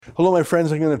Hello, my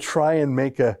friends. I'm going to try and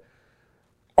make a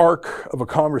arc of a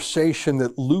conversation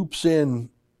that loops in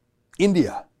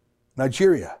India,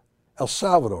 Nigeria, El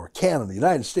Salvador, Canada,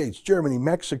 United States, Germany,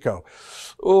 Mexico.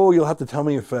 Oh, you'll have to tell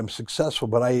me if I'm successful,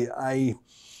 but I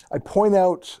point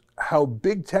out how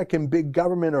big tech and big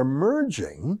government are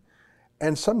merging,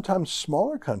 and sometimes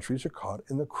smaller countries are caught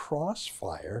in the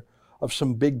crossfire of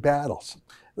some big battles.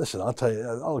 Listen, I'll tell you,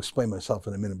 I'll explain myself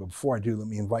in a minute, but before I do, let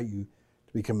me invite you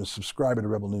to become a subscriber to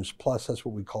Rebel News Plus. That's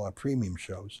what we call our premium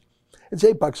shows. It's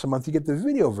 $8 a month. You get the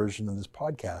video version of this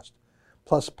podcast,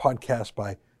 plus podcasts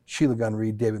by Sheila Gunn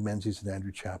Reid, David Menzies, and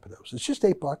Andrew Chapados. It's just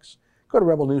 $8. Go to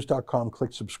rebelnews.com,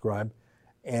 click subscribe,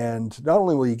 and not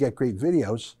only will you get great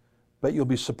videos, but you'll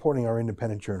be supporting our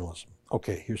independent journalism.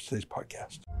 Okay, here's today's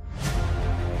podcast.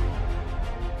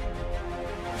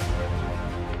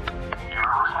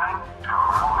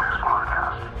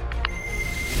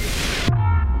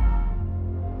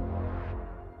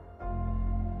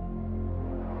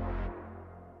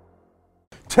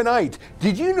 Tonight,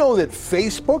 did you know that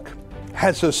Facebook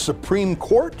has a Supreme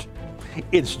Court?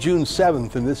 It's June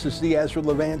 7th, and this is the Ezra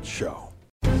Levant Show.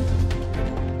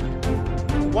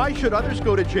 Why should others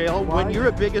go to jail when you're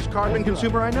the biggest carbon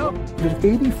consumer I know? There's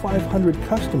 8,500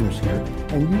 customers here,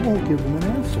 and you won't give them an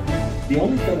answer. The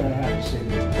only thing I have to say to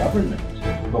the government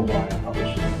about why I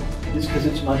publish it is because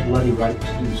it's my bloody right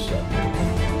to do so.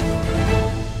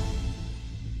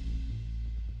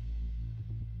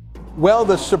 Well,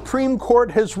 the Supreme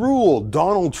Court has ruled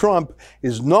Donald Trump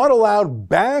is not allowed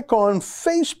back on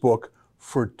Facebook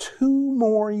for 2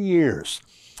 more years.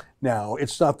 Now,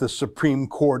 it's not the Supreme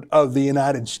Court of the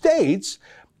United States.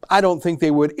 I don't think they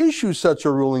would issue such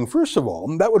a ruling, first of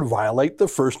all. That would violate the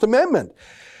First Amendment.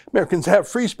 Americans have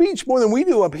free speech more than we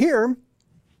do up here.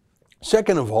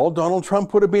 Second of all, Donald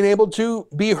Trump would have been able to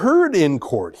be heard in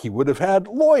court. He would have had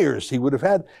lawyers. He would have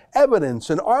had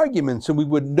evidence and arguments, and we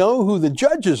would know who the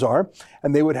judges are,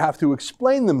 and they would have to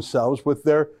explain themselves with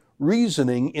their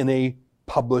reasoning in a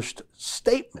published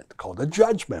statement called a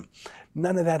judgment.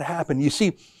 None of that happened. You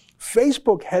see,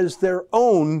 Facebook has their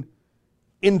own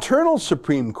internal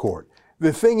Supreme Court.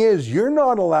 The thing is, you're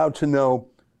not allowed to know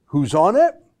who's on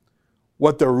it,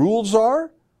 what their rules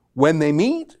are, when they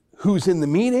meet, who's in the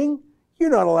meeting. You're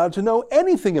not allowed to know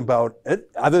anything about it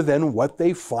other than what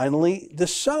they finally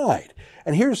decide.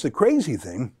 And here's the crazy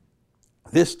thing.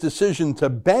 This decision to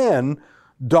ban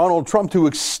Donald Trump, to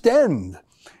extend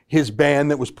his ban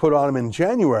that was put on him in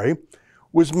January,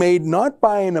 was made not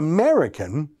by an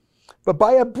American, but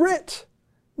by a Brit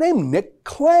named Nick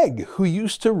Clegg, who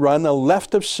used to run a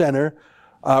left-of-center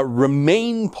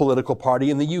Remain political party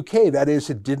in the UK. That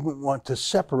is, it didn't want to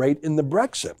separate in the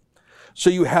Brexit. So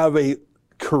you have a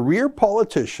career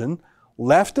politician,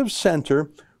 left of center,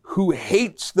 who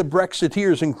hates the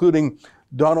Brexiteers, including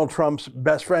Donald Trump's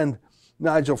best friend,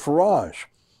 Nigel Farage.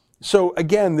 So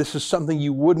again, this is something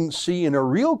you wouldn't see in a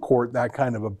real court, that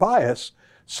kind of a bias.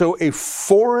 So a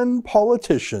foreign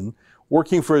politician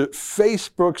working for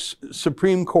Facebook's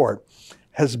Supreme Court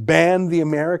has banned the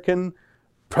American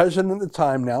president at the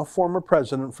time, now former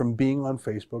president, from being on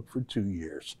Facebook for 2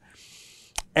 years.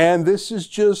 And this is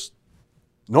just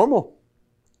normal.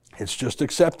 It's just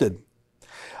accepted.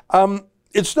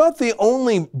 It's not the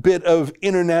only bit of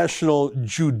international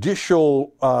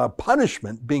judicial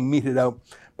punishment being meted out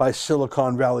by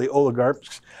Silicon Valley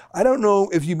oligarchs. I don't know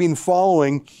if you've been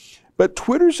following, but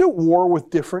Twitter's at war with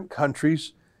different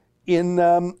countries in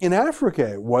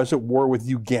Africa. It was at war with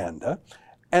Uganda.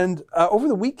 And over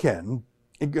the weekend,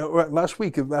 last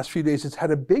week, the last few days, it's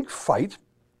had a big fight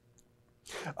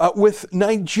with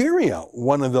Nigeria,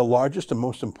 one of the largest and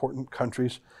most important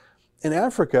countries in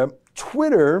Africa.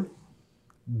 Twitter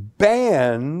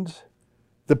banned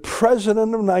the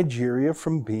president of Nigeria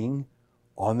from being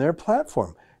on their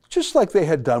platform, just like they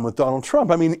had done with Donald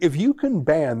Trump. I mean, if you can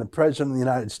ban the president of the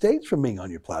United States from being on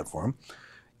your platform,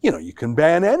 you can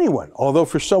ban anyone. Although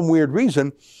for some weird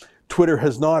reason, Twitter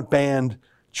has not banned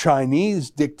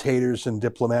Chinese dictators and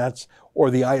diplomats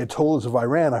or the Ayatollahs of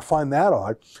Iran. I find that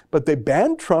odd. But they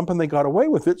banned Trump and they got away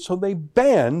with it, so they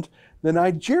banned the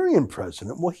Nigerian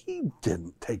president. Well, he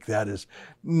didn't take that as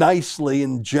nicely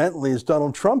and gently as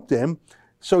Donald Trump did,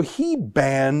 so he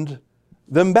banned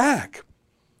them back.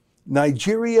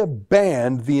 Nigeria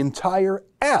banned the entire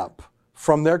app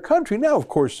from their country. Now, of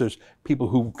course, there's people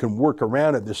who can work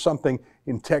around it. There's something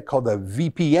in tech called a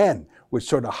VPN, which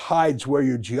sort of hides where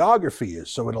your geography is.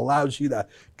 So it allows you to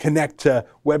connect to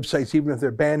websites even if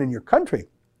they're banned in your country.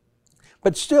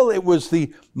 But still, it was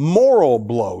the moral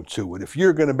blow to it. If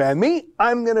you're going to ban me,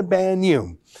 I'm going to ban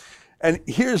you. And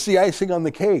here's the icing on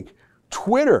the cake.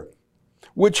 Twitter,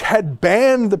 which had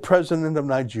banned the president of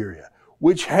Nigeria,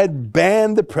 which had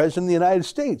banned the President of the United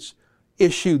States,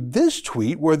 issued this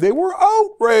tweet where they were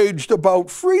outraged about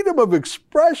freedom of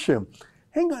expression.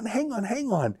 Hang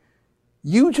on.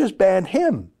 You just banned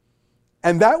him.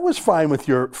 And that was fine with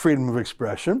your freedom of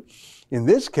expression. In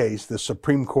this case, the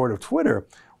Supreme Court of Twitter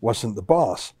wasn't the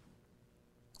boss.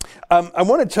 I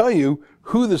want to tell you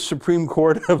who the Supreme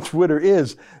Court of Twitter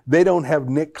is. They don't have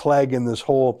Nick Clegg in this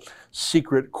whole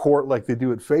secret court like they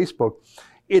do at Facebook.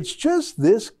 It's just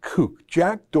this kook,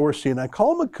 Jack Dorsey, and I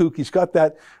call him a kook. He's got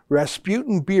that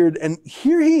Rasputin beard, and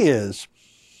here he is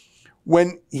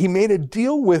when he made a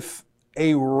deal with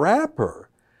a rapper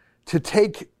to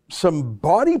take some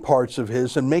body parts of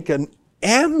his and make an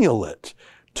amulet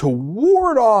to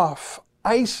ward off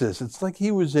ISIS. It's like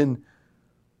he was in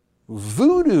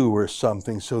voodoo or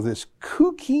something. So this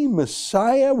kooky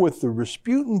messiah with the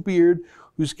Rasputin beard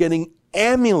who's getting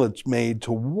amulets made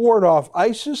to ward off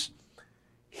ISIS,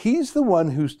 he's the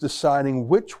one who's deciding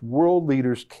which world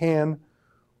leaders can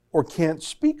or can't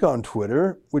speak on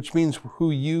Twitter, which means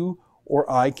who you or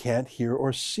I can't hear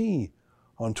or see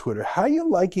on Twitter. How are you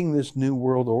liking this new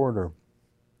world order?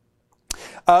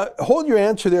 Hold your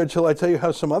answer there until I tell you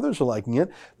how some others are liking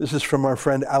it. This is from our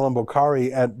friend Alan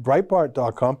Bokhari at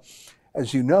Breitbart.com.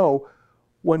 As you know,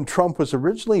 when Trump was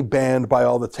originally banned by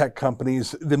all the tech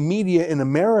companies, the media in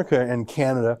America and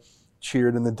Canada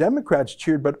cheered and the Democrats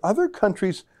cheered, but other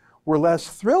countries were less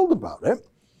thrilled about it,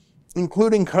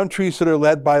 including countries that are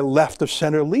led by left of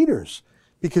center leaders,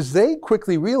 because they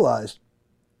quickly realized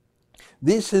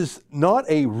this is not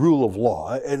a rule of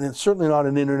law, and it's certainly not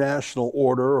an international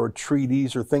order or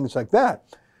treaties or things like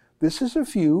that. This is a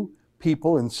few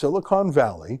people in Silicon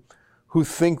Valley who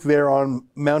think they're on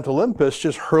Mount Olympus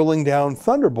just hurling down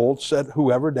thunderbolts at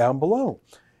whoever down below.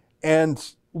 And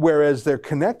whereas they're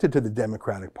connected to the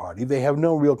Democratic Party, they have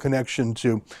no real connection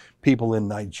to people in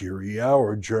Nigeria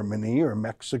or Germany or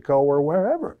Mexico or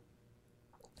wherever.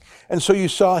 And so you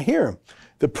saw here,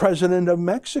 the president of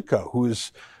Mexico, who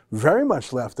is very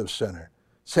much left of center,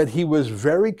 said he was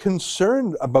very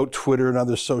concerned about Twitter and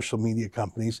other social media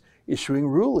companies issuing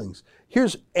rulings.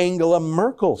 Here's Angela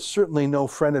Merkel, certainly no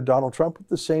friend of Donald Trump, with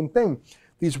the same thing.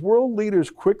 These world leaders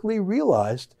quickly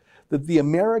realized that the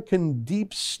American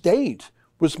deep state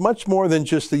was much more than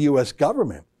just the US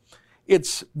government.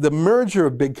 It's the merger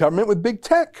of big government with big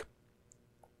tech.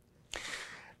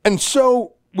 And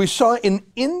so we saw in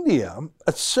India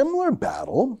a similar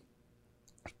battle.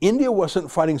 India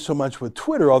wasn't fighting so much with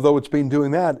Twitter, although it's been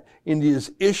doing that.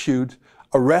 India's issued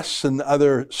arrests and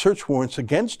other search warrants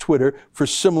against Twitter for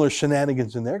similar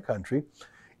shenanigans in their country.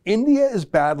 India is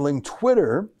battling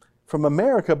Twitter from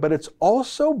America, but it's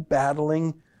also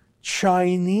battling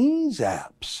Chinese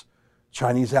apps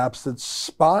that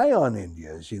spy on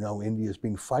India. As you know, India's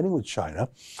been fighting with China.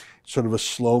 Sort of a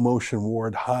slow motion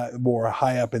war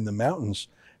high up in the mountains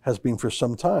has been for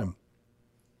some time.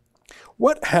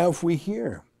 What have we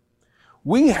here?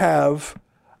 We have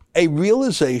a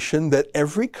realization that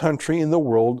every country in the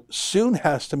world soon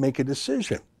has to make a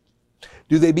decision.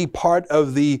 Do they be part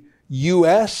of the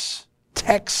US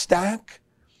tech stack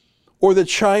or the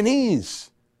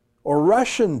Chinese or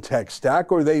Russian tech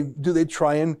stack, or do they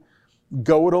try and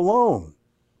go it alone?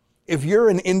 If you're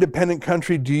an independent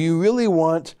country, do you really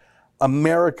want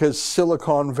America's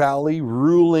Silicon Valley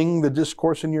ruling the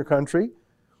discourse in your country?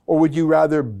 Or would you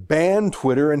rather ban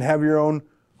Twitter and have your own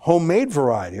homemade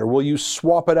variety? Or will you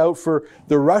swap it out for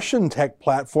the Russian tech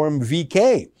platform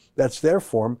VK? That's their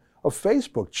form of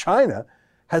Facebook. China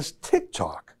has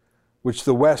TikTok, which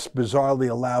the West bizarrely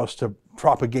allows to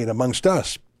propagate amongst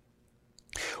us.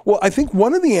 Well, I think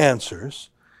one of the answers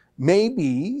may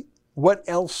be what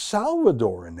El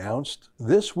Salvador announced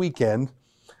this weekend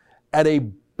at a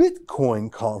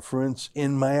Bitcoin conference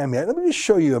in Miami. Let me just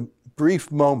show you a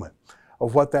brief moment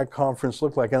of what that conference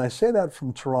looked like. And I say that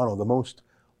from Toronto, the most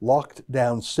locked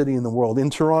down city in the world. In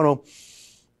Toronto,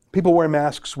 people wear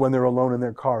masks when they're alone in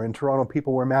their car. In Toronto,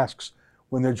 people wear masks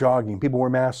when they're jogging. People wear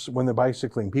masks when they're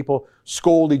bicycling. People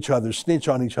scold each other, snitch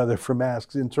on each other for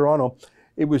masks. In Toronto,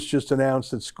 it was just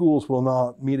announced that schools will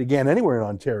not meet again anywhere in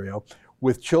Ontario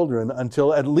with children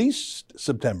until at least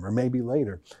September, maybe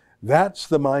later. That's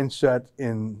the mindset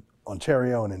in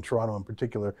Ontario and in Toronto in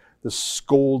particular, the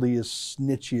scoldiest,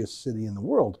 snitchiest city in the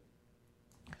world.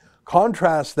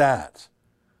 Contrast that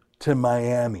to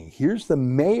Miami. Here's the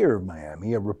mayor of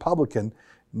Miami, a Republican,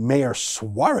 Mayor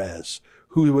Suarez,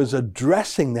 who was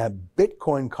addressing that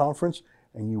Bitcoin conference,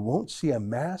 and you won't see a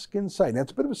mask in sight. Now,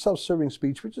 it's a bit of a self-serving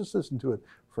speech, but just listen to it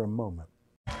for a moment.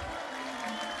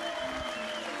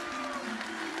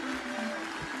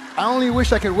 I only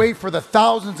wish I could wait for the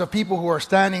thousands of people who are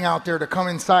standing out there to come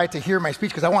inside to hear my speech,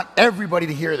 because I want everybody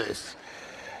to hear this.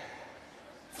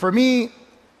 For me,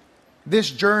 this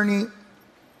journey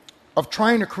of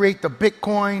trying to create the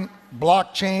Bitcoin,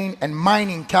 blockchain, and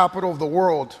mining capital of the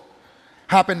world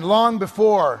happened long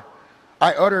before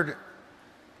I uttered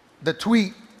the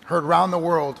tweet heard around the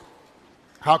world,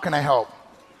 "How can I help?"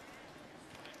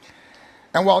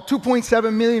 And while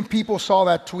 2.7 million people saw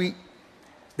that tweet,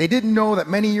 they didn't know that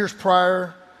many years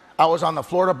prior, I was on the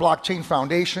Florida Blockchain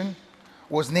Foundation,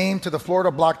 was named to the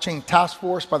Florida Blockchain Task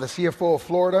Force by the CFO of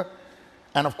Florida,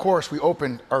 and of course, we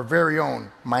opened our very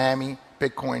own Miami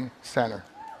Bitcoin Center.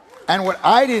 And what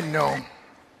I didn't know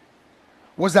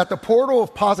was that the portal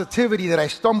of positivity that I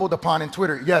stumbled upon in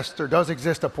Twitter, yes, there does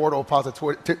exist a portal of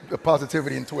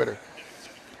positivity in Twitter,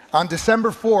 on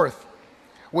December 4th,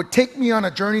 would take me on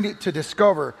a journey to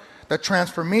discover the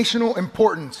transformational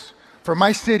importance for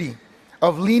my city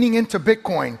of leaning into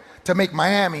Bitcoin to make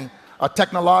Miami a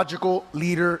technological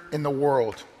leader in the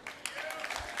world.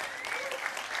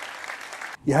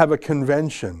 You have a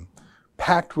convention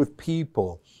packed with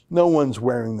people. No one's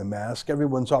wearing the mask.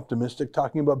 Everyone's optimistic,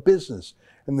 talking about business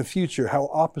and the future, how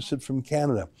opposite from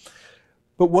Canada.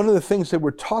 But one of the things that we're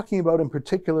talking about in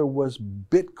particular was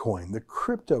Bitcoin, the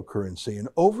cryptocurrency. And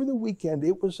over the weekend,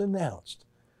 it was announced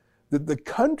that the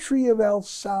country of El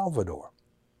Salvador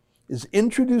is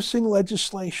introducing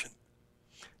legislation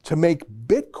to make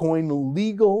Bitcoin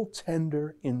legal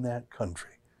tender in that country.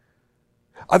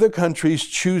 Other countries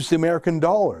choose the American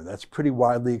dollar. That's pretty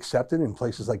widely accepted. In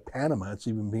places like Panama, it's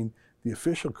even been the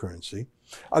official currency.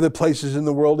 Other places in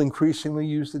the world increasingly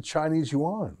use the Chinese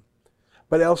yuan.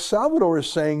 But El Salvador is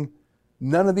saying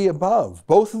none of the above.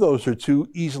 Both of those are too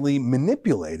easily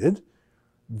manipulated.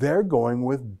 They're going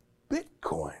with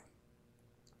Bitcoin.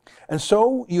 And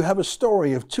so you have a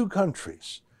story of two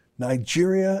countries,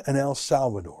 Nigeria and El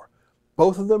Salvador,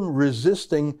 both of them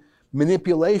resisting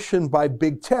manipulation by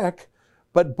big tech,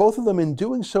 but both of them in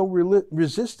doing so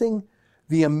resisting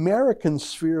the American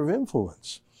sphere of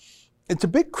influence. It's a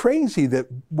bit crazy that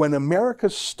when America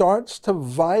starts to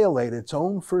violate its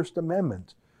own First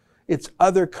Amendment, it's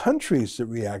other countries that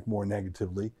react more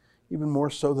negatively, even more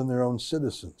so than their own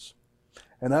citizens.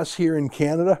 And us here in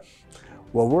Canada,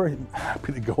 well, we're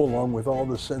happy to go along with all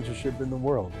the censorship in the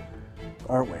world,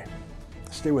 aren't we?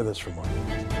 Stay with us for more.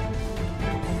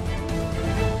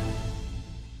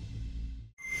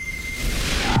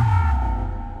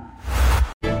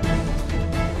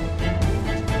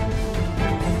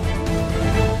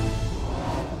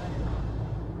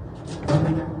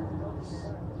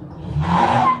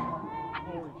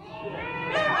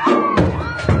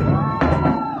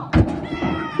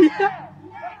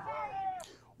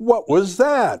 What was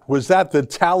that? Was that the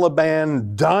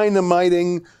Taliban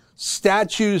dynamiting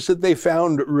statues that they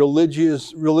found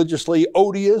religiously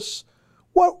odious?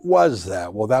 What was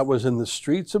that? Well, that was in the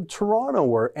streets of Toronto,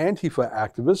 where Antifa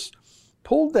activists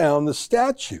pulled down the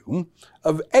statue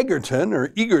of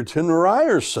Egerton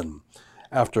Ryerson,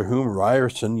 after whom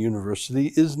Ryerson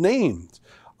University is named.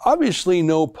 Obviously,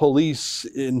 no police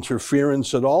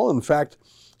interference at all. In fact,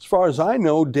 as far as I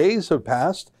know, days have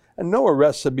passed and no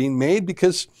arrests have been made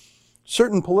because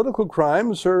certain political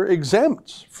crimes are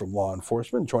exempt from law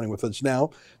enforcement. Joining with us now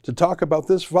to talk about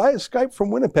this via Skype from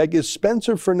Winnipeg is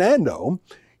Spencer Fernando.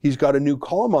 He's got a new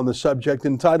column on the subject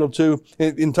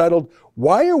entitled,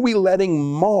 "Why Are We Letting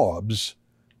Mobs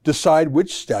Decide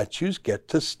Which Statues Get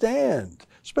to Stand?"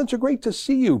 Spencer, great to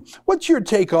see you. What's your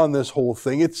take on this whole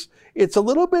thing? It's a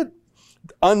little bit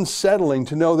unsettling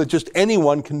to know that just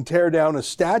anyone can tear down a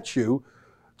statue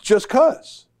just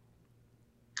 'cause.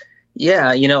 Yeah,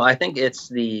 I think it's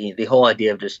the whole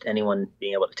idea of just anyone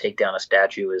being able to take down a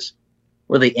statue is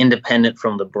really independent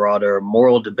from the broader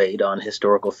moral debate on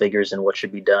historical figures and what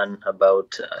should be done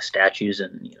about statues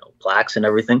and plaques and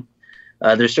everything.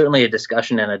 There's certainly a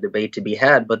discussion and a debate to be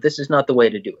had, but this is not the way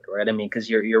to do it, right? I mean, because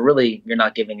you're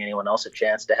not giving anyone else a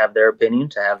chance to have their opinion,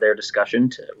 to have their discussion,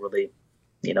 to really,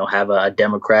 have a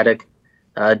democratic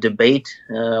debate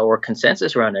or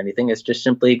consensus around anything. It's just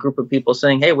simply a group of people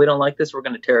saying, hey, we don't like this, we're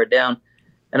going to tear it down.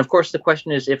 And of course, the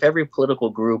question is, if every political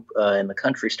group in the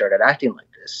country started acting like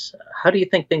this, how do you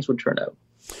think things would turn out?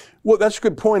 Well, that's a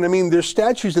good point. I mean, there's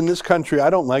statues in this country I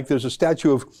don't like. There's a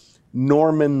statue of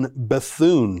Norman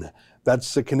Bethune.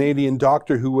 That's the Canadian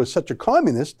doctor who was such a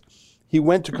communist. He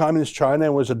went to communist China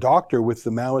and was a doctor with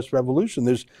the Maoist revolution.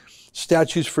 There's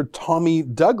statues for Tommy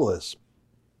Douglas.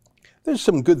 There's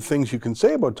some good things you can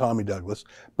say about Tommy Douglas,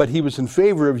 but he was in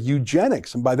favor of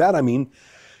eugenics. And by that, I mean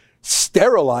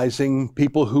sterilizing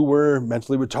people who were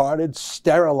mentally retarded,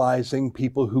 sterilizing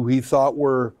people who he thought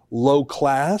were low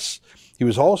class. He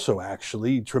was also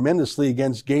actually tremendously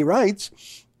against gay rights.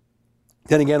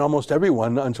 Then again, almost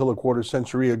everyone until a quarter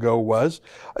century ago was.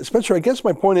 Spencer, I guess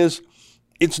my point is,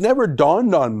 it's never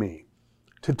dawned on me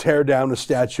to tear down a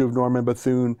statue of Norman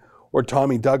Bethune or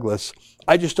Tommy Douglas.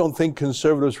 I just don't think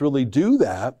conservatives really do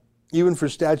that, even for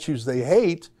statues they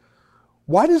hate.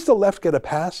 Why does the left get a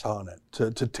pass on it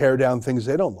to tear down things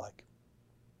they don't like?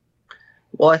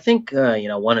 Well, I think,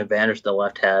 one advantage the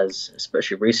left has,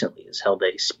 especially recently, is how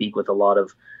they speak with a lot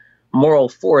of moral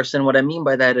force. And what I mean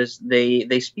by that is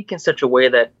they speak in such a way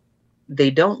that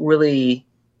they don't really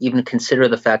even consider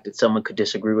the fact that someone could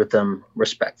disagree with them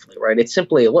respectfully, right? It's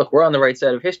simply, look, we're on the right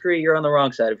side of history, you're on the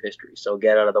wrong side of history, so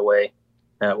get out of the way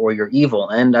or you're evil.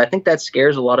 And I think that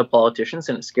scares a lot of politicians,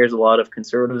 and it scares a lot of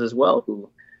conservatives as well, who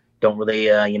don't really,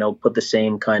 put the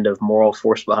same kind of moral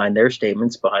force behind their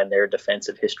statements, behind their defense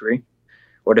of history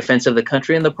or defense of the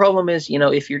country. And the problem is,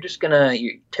 if you're just going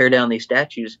to tear down these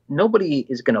statues, nobody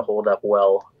is going to hold up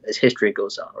well as history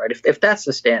goes on, right? If that's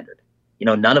the standard,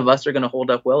 none of us are going to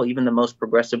hold up well. Even the most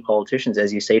progressive politicians,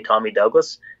 as you say, Tommy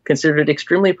Douglas, considered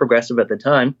extremely progressive at the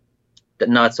time, but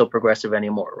not so progressive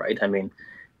anymore, right? I mean,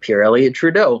 Pierre Elliott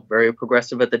Trudeau, very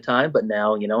progressive at the time, but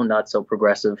now, not so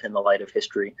progressive in the light of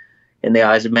history in the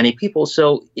eyes of many people.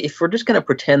 So if we're just going to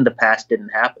pretend the past didn't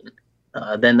happen,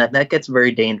 then that gets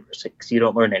very dangerous because you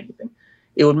don't learn anything.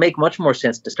 It would make much more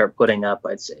sense to start putting up,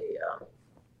 I'd say,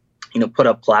 put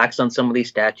up plaques on some of these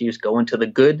statues, go into the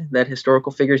good that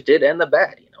historical figures did and the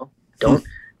bad.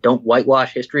 Don't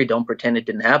whitewash history, don't pretend it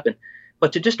didn't happen.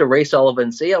 But to just erase all of it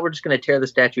and say, yeah, we're just going to tear the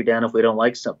statue down if we don't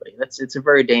like somebody, it's a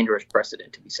very dangerous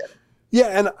precedent to be setting. Yeah,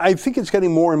 and I think it's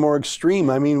getting more and more extreme.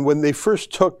 I mean, when they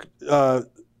first took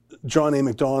John A.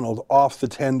 Macdonald off the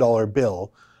 $10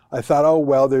 bill, I thought, oh,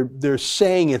 well, they're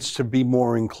saying it's to be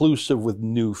more inclusive with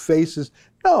new faces.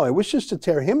 No, it was just to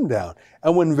tear him down.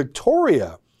 And when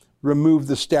Victoria removed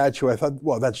the statue, I thought,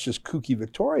 well, that's just kooky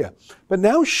Victoria. But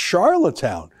now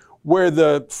Charlottetown, where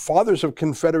the Fathers of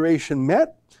Confederation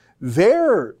met,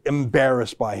 they're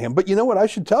embarrassed by him. But you know what? I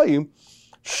should tell you,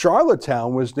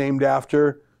 Charlottetown was named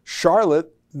after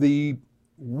Charlotte, the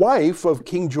wife of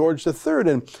King George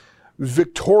III. And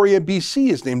Victoria, BC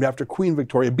is named after Queen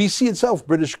Victoria. BC itself,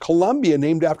 British Columbia,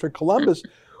 named after Columbus.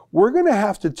 We're going to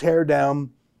have to tear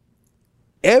down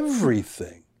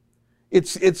everything.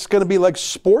 It's going to be like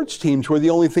sports teams where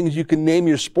the only things you can name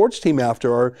your sports team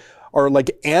after are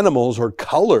like animals or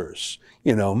colors,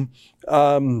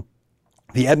 the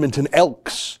Edmonton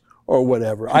Elks or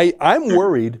whatever. I'm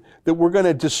worried that we're going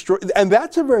to destroy, and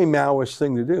that's a very Maoist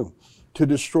thing to do, to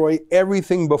destroy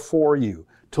everything before you,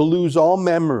 to lose all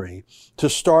memory, to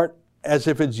start as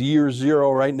if it's year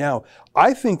zero right now.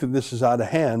 I think that this is out of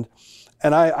hand,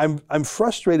 and I'm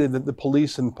frustrated that the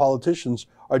police and politicians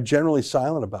are generally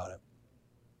silent about it.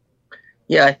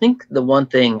 Yeah, I think the one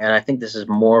thing, and I think this is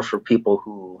more for people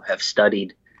who have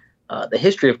studied the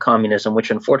history of communism,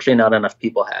 which unfortunately not enough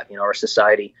people have. Our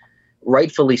society,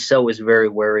 rightfully so, is very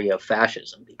wary of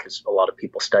fascism because a lot of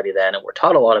people study that and we're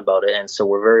taught a lot about it. And so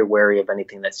we're very wary of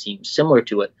anything that seems similar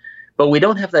to it. But we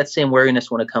don't have that same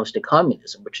wariness when it comes to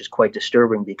communism, which is quite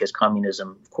disturbing because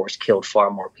communism, of course, killed far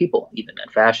more people even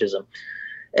than fascism.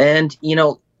 And,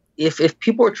 if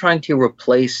people are trying to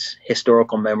replace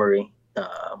historical memory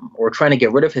or trying to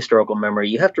get rid of historical memory,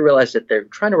 you have to realize that they're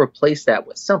trying to replace that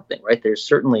with something, right? There's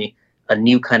certainly a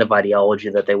new kind of ideology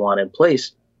that they want in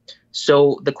place.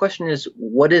 So the question is,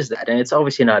 what is that? And it's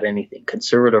obviously not anything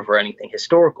conservative or anything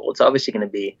historical. It's obviously going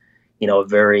to be, a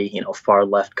very, far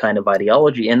left kind of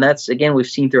ideology. And that's, again, we've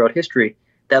seen throughout history,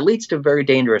 that leads to very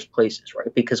dangerous places,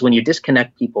 right? Because when you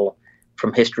disconnect people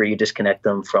from history, you disconnect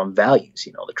them from values,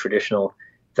 the traditional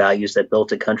values that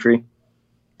built a country.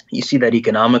 You see that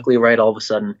economically, right? All of a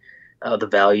sudden, the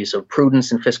values of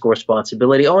prudence and fiscal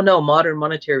responsibility. Oh, no, modern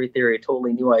monetary theory, a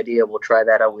totally new idea. We'll try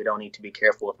that out. We don't need to be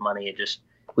careful with money.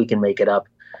 We can make it up.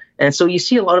 And so you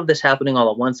see a lot of this happening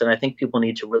all at once. And I think people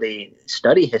need to really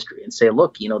study history and say,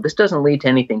 look, this doesn't lead to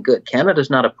anything good. Canada's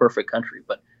not a perfect country,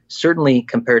 but certainly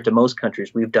compared to most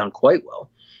countries, we've done quite well.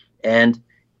 And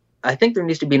I think there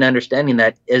needs to be an understanding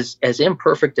that as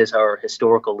imperfect as our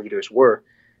historical leaders were,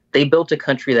 they built a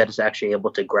country that is actually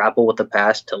able to grapple with the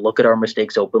past, to look at our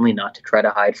mistakes openly, not to try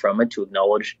to hide from it, to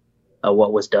acknowledge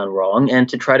what was done wrong, and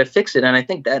to try to fix it. And I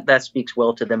think that speaks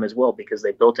well to them as well, because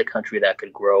they built a country that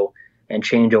could grow and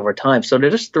change over time. So to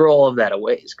just throw all of that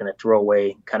away is going to throw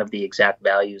away kind of the exact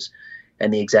values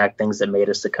and the exact things that made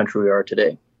us the country we are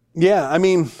today. Yeah, I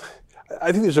mean,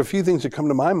 I think there's a few things that come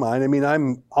to my mind. I mean,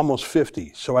 I'm almost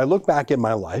 50, so I look back at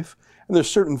my life, and there's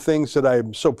certain things that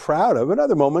I'm so proud of, and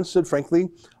other moments that, frankly,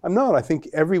 I'm not. I think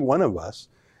every one of us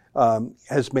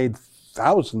has made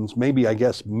thousands, maybe, I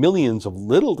guess, millions of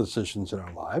little decisions in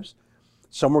our lives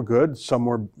Some were good, some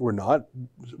were not.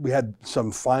 We had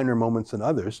some finer moments than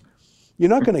others. You're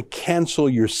not going to cancel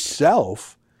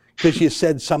yourself because you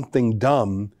said something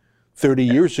dumb 30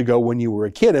 years ago when you were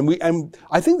a kid. And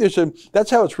I think that's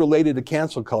how it's related to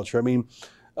cancel culture. I mean,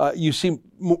 you see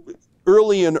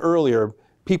early and earlier,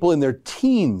 people in their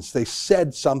teens, they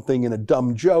said something in a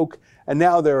dumb joke, and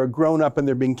now they're a grown up and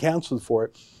they're being canceled for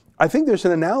it. I think there's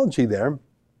an analogy there.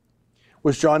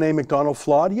 Was John A. Macdonald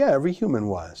flawed? Yeah, every human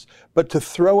was. But to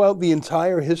throw out the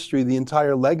entire history, the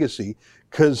entire legacy,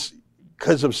 because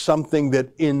of something that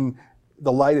in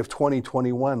the light of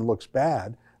 2021 looks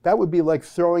bad, that would be like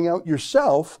throwing out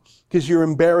yourself because you're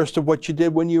embarrassed of what you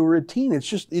did when you were a teen.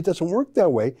 It doesn't work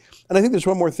that way. And I think there's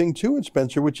one more thing to it,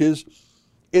 Spencer, which is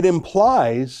it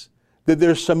implies that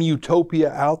there's some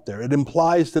utopia out there. It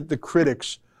implies that the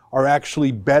critics are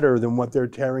actually better than what they're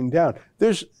tearing down.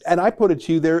 And I put it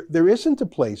to you, there isn't a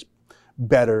place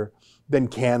better than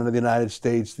Canada, the United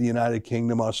States, the United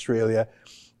Kingdom, Australia.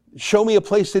 Show me a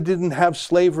place that didn't have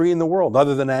slavery in the world,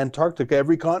 other than Antarctica.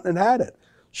 Every continent had it.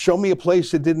 Show me a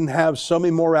place that didn't have some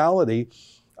immorality.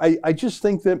 I just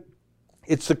think that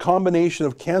it's the combination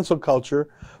of cancel culture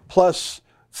plus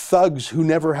thugs who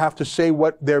never have to say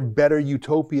what their better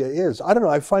utopia is. I don't know.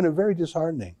 I find it very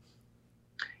disheartening.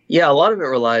 Yeah, a lot of it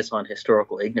relies on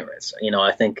historical ignorance.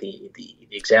 I think the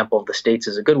example of the States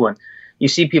is a good one. You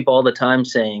see people all the time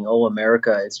saying, "Oh,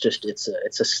 America,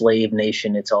 it's a slave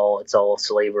nation. It's all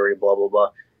slavery, blah blah blah."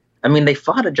 I mean, they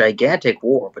fought a gigantic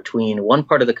war between one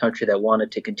part of the country that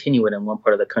wanted to continue it and one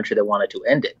part of the country that wanted to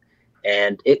end it.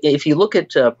 And if you look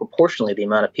at proportionally the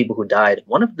amount of people who died,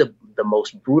 one of the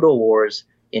most brutal wars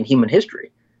in human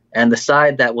history. And the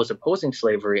side that was opposing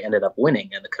slavery ended up winning,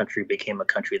 and the country became a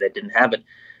country that didn't have it.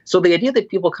 So the idea that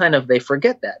people they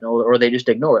forget that, or they just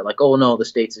ignore it, like, oh no, the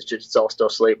States it's all still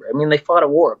slavery. I mean, they fought a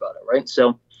war about it, right?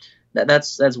 So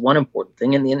that's one important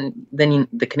thing. And then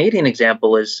the Canadian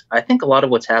example is, I think a lot of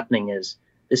what's happening is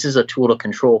this is a tool to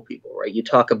control people, right? You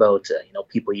talk about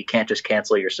people, you can't just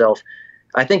cancel yourself.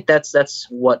 I think that's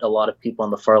what a lot of people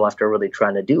on the far left are really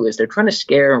trying to do, is they're trying to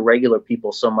scare regular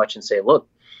people so much and say, look,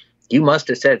 you must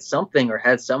have said something or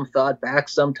had some thought back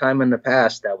sometime in the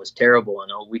past that was terrible.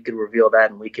 And we could reveal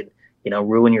that, and we could,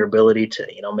 ruin your ability to,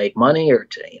 make money or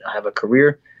to, have a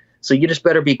career. So you just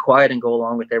better be quiet and go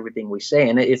along with everything we say.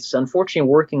 And it's unfortunately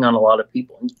working on a lot of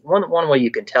people. And one way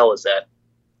you can tell is that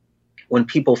when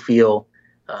people feel,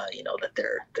 that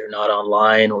they're not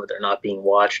online, or they're not being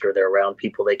watched, or they're around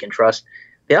people they can trust,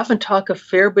 they often talk a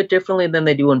fair bit differently than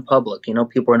they do in public.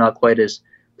 People are not quite as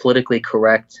politically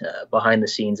correct behind the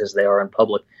scenes as they are in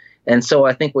public. And so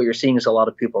I think what you're seeing is a lot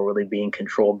of people really being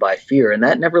controlled by fear, and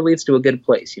that never leads to a good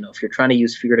place. If you're trying to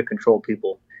use fear to control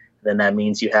people, then that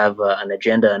means you have an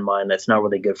agenda in mind that's not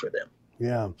really good for them.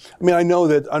 Yeah. I mean, I know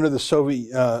that under the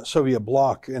Soviet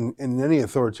bloc and in any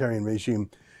authoritarian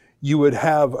regime, you would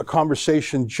have a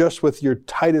conversation just with your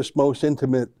tightest, most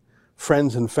intimate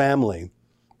friends and family.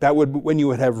 When you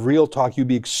would have real talk, you'd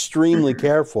be extremely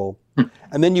careful.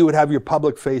 And then you would have your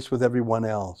public face with everyone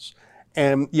else.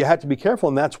 And you had to be careful.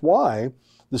 And that's why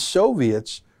the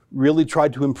Soviets really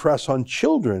tried to impress on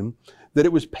children that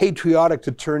it was patriotic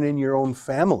to turn in your own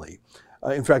family.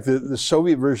 In fact, the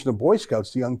Soviet version of Boy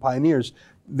Scouts, the Young Pioneers,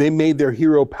 they made their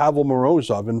hero Pavel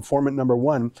Morozov, informant number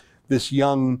one, this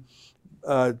young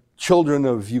children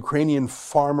of Ukrainian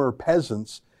farmer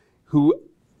peasants who,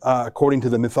 according to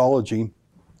the mythology,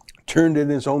 turned in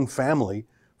his own family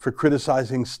for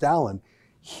criticizing Stalin.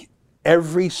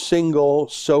 Every single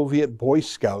Soviet Boy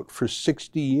Scout for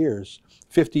 50 years,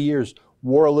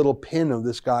 wore a little pin of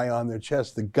this guy on their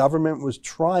chest. The government was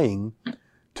trying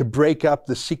to break up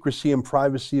the secrecy and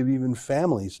privacy of even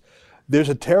families. There's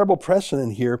a terrible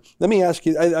precedent here. Let me ask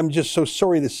you, I'm just so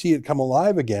sorry to see it come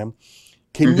alive again.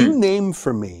 Can you name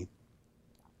for me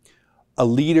a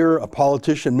leader, a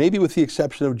politician, maybe with the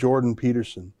exception of Jordan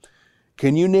Peterson,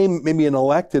 can you name maybe an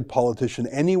elected politician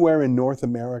anywhere in North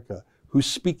America who's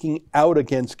speaking out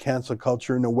against cancel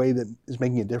culture in a way that is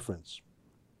making a difference?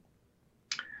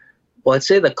 Well, I'd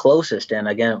say the closest, and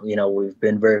again, we've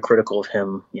been very critical of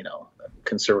him,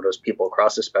 conservatives, people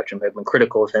across the spectrum have been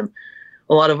critical of him.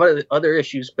 A lot of other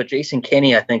issues, but Jason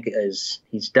Kenney, I think,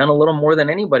 he's done a little more than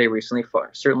anybody recently,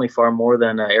 certainly far more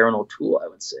than Aaron O'Toole, I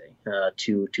would say,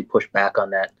 to push back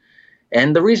on that.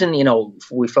 And the reason,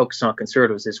 we focus on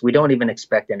conservatives is we don't even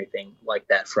expect anything like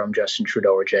that from Justin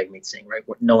Trudeau or Jagmeet Singh, right?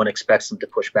 No one expects them to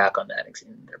push back on that.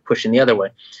 They're pushing the other way.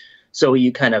 So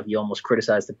you almost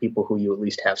criticize the people who you at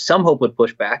least have some hope would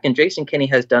push back. And Jason Kenney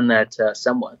has done that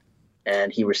somewhat.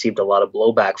 And he received a lot of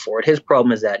blowback for it. His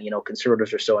problem is that,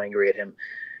 conservatives are so angry at him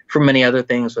for many other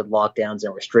things with lockdowns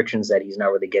and restrictions that he's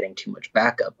not really getting too much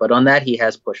backup. But on that, he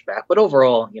has pushed back. But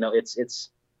overall,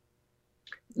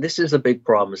 this is a big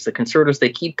problem. Is the conservatives, they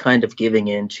keep kind of giving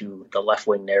in to the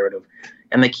left-wing narrative,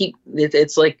 and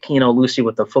it's like, Lucy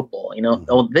with the football,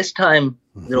 oh, this time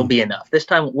it'll be enough. This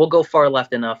time we'll go far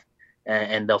left enough,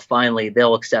 and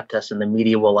they'll accept us, and the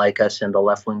media will like us, and the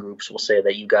left-wing groups will say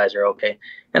that you guys are okay.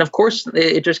 And of course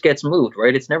it just gets moved,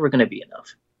 right? It's never going to be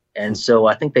enough. And so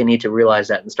I think they need to realize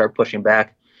that and start pushing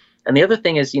back. And the other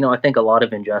thing is, I think a lot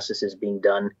of injustice is being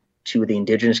done to the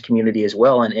Indigenous community as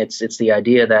well. And it's the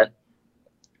idea that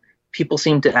people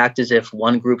seem to act as if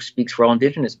one group speaks for all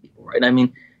Indigenous people, right? I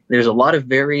mean, there's a lot of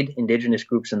varied Indigenous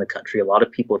groups in the country, a lot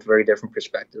of people with very different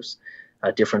perspectives,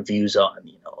 different views on,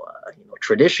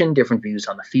 tradition, different views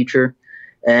on the future.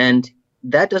 And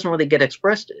that doesn't really get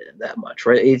expressed that much,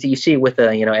 right? You see with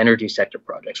energy sector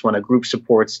projects, when a group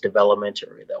supports development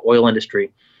or the oil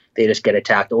industry, they just get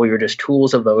attacked. Oh, you're just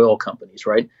tools of the oil companies,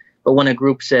 right? But when a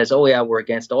group says, oh yeah, we're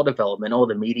against all development, oh,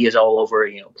 the media is all over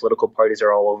it, political parties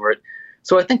are all over it.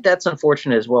 So I think that's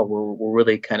unfortunate as well. We're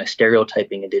really kind of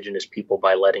stereotyping Indigenous people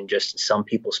by letting just some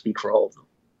people speak for all of them.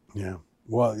 Yeah.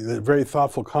 Well, very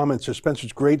thoughtful comments. Sir Spencer,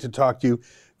 it's great to talk to you.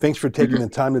 Thanks for taking the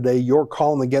time today. Your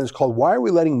column, again, is called "Why Are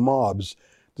We Letting Mobs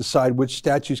Decide Which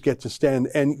Statues Get to Stand?"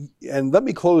 And let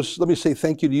me say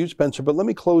thank you to you, Spencer, but let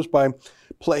me close by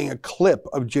playing a clip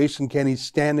of Jason Kenney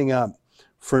standing up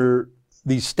for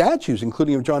these statues,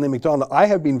 including of John A. Macdonald. I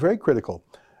have been very critical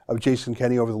of Jason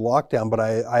Kenney over the lockdown, but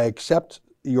I accept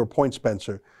your point,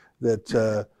 Spencer,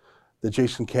 that that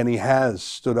Jason Kenney has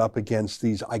stood up against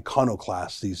these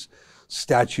iconoclasts, these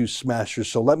statue smashers.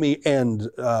 So let me end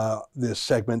this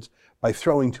segment by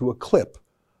throwing to a clip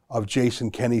of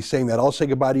Jason Kenney saying that. I'll say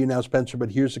goodbye to you now, Spencer,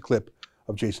 but here's a clip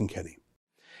of Jason Kenney.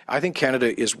 I think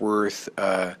Canada is worth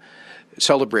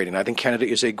celebrating. I think Canada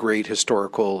is a great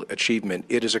historical achievement.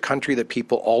 It is a country that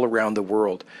people all around the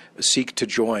world seek to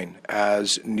join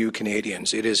as new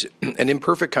Canadians. It is an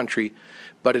imperfect country,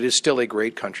 but it is still a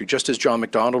great country, just as John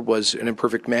Macdonald was an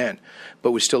imperfect man,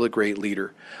 but was still a great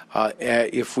leader.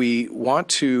 If we want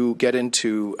to get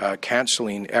into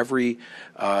cancelling every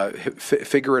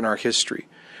figure in our history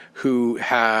who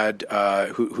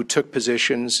took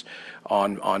positions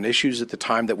on issues at the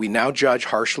time that we now judge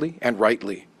harshly and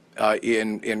rightly,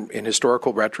 in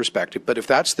historical retrospective. But if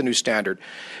that's the new standard,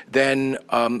 then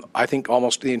I think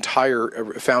almost the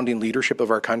entire founding leadership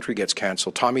of our country gets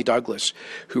cancelled. Tommy Douglas,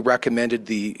 who recommended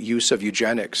the use of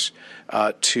eugenics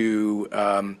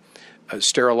to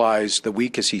sterilize the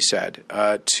weak, as he said,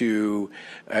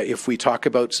 if we talk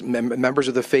about members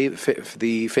of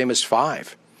the famous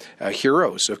five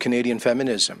heroes of Canadian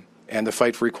feminism and the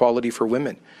fight for equality for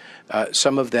women,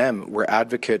 some of them were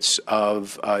advocates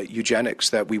of eugenics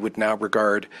that we would now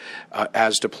regard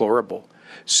as deplorable.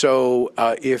 So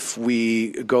if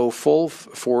we go full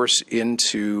force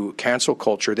into cancel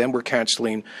culture, then we're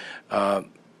canceling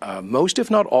most,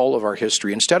 if not all, of our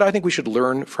history. Instead, I think we should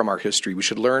learn from our history. We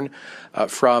should learn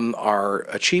from our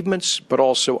achievements, but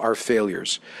also our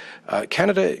failures.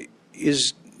 Canada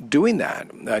is doing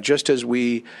that, just as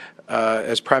we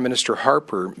as Prime Minister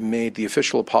Harper made the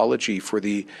official apology for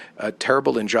the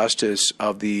terrible injustice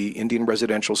of the Indian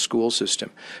residential school system,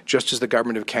 just as the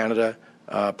Government of Canada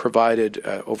provided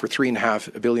over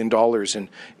 $3.5 billion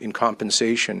in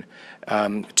compensation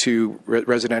to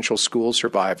residential school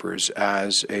survivors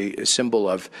as a symbol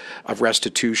of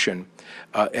restitution.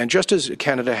 And just as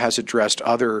Canada has addressed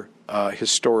other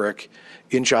historic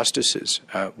injustices,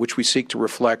 which we seek to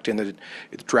reflect in the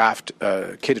draft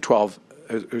K-6,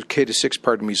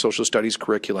 social studies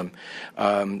curriculum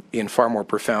in far more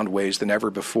profound ways than ever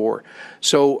before.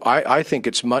 So I think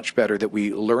it's much better that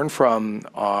we learn from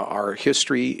our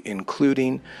history,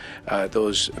 including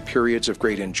those periods of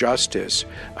great injustice,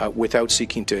 without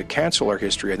seeking to cancel our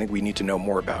history. I think we need to know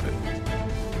more about it.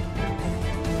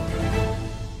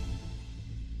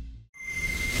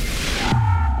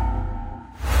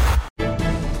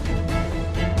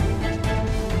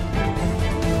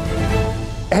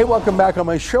 Hey, welcome back on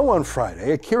my show on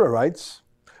Friday. Akira writes,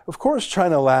 of course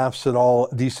China laughs at all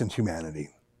decent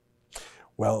humanity.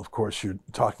 Well, of course, you're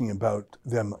talking about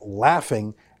them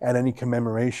laughing at any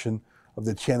commemoration of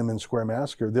the Tiananmen Square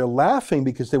massacre. They're laughing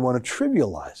because they want to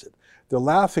trivialize it. They're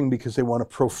laughing because they want to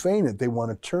profane it. They want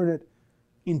to turn it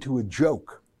into a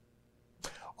joke.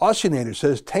 Oceanator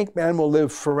says, Tank Man will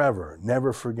live forever,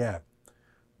 never forget.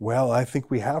 Well, I think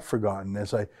we have forgotten.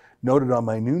 As I noted on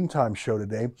my noontime show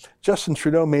today, Justin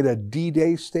Trudeau made a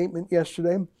D-Day statement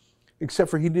yesterday, except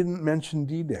for he didn't mention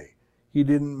D-Day. He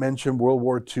didn't mention World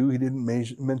War II. He didn't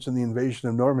mention the invasion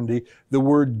of Normandy. The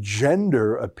word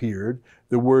gender appeared.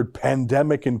 The word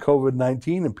pandemic and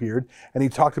COVID-19 appeared. And he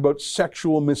talked about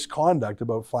sexual misconduct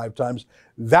about 5 times.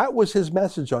 That was his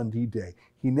message on D-Day.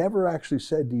 He never actually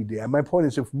said D-Day. And my point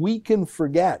is, if we can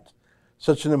forget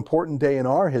such an important day in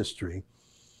our history,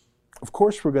 of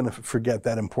course we're going to forget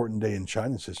that important day in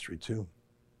China's history too.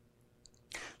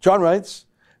 John writes,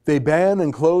 they ban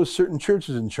and close certain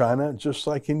churches in China, just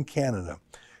like in Canada.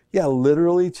 Yeah,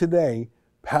 literally today,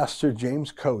 Pastor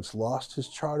James Coates lost his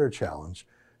charter challenge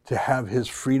to have his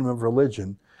freedom of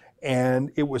religion,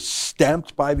 and it was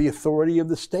stamped by the authority of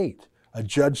the state. A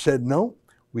judge said, no,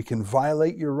 we can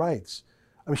violate your rights.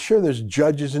 I'm sure there's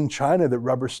judges in China that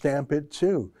rubber stamp it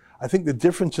too. I think the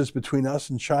differences between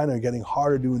us and China are getting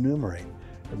harder to enumerate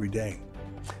every day.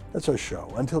 That's our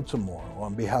show. Until tomorrow,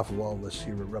 on behalf of all of us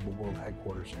here at Rebel World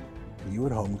Headquarters, to you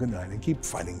at home, good night, and keep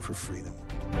fighting for freedom.